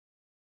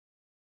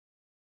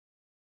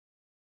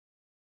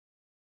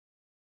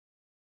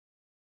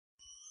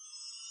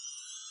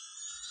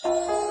The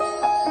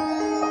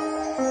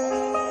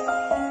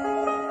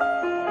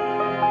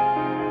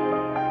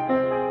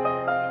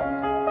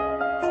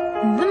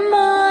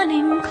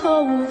morning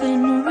cold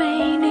and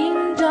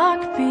raining,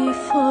 dark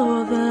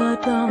before the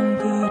dawn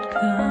could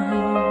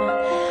come.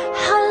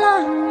 How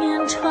long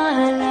in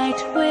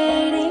twilight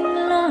waiting,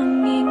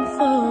 longing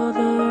for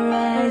the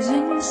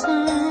rising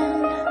sun.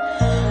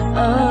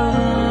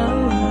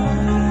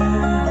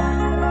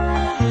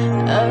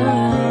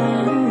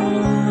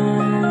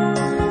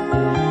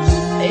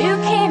 You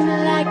came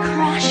like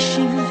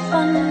crashing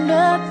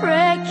thunder,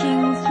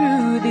 breaking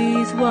through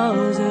these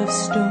walls of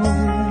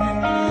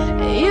stone.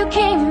 You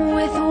came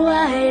with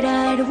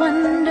wide-eyed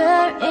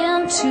wonder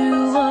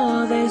into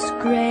all this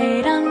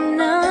great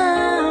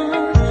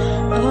unknown.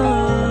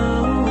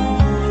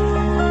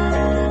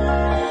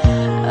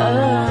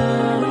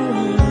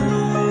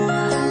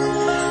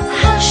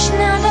 Hush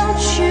now,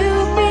 don't you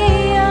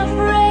be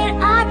afraid.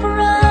 I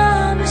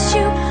promise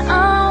you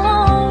I'll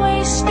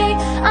always stay.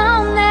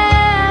 I'll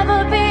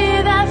never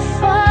be that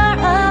far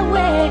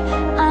away.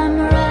 I'm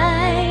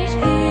right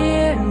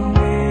here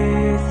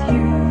with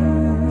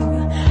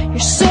you. You're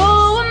so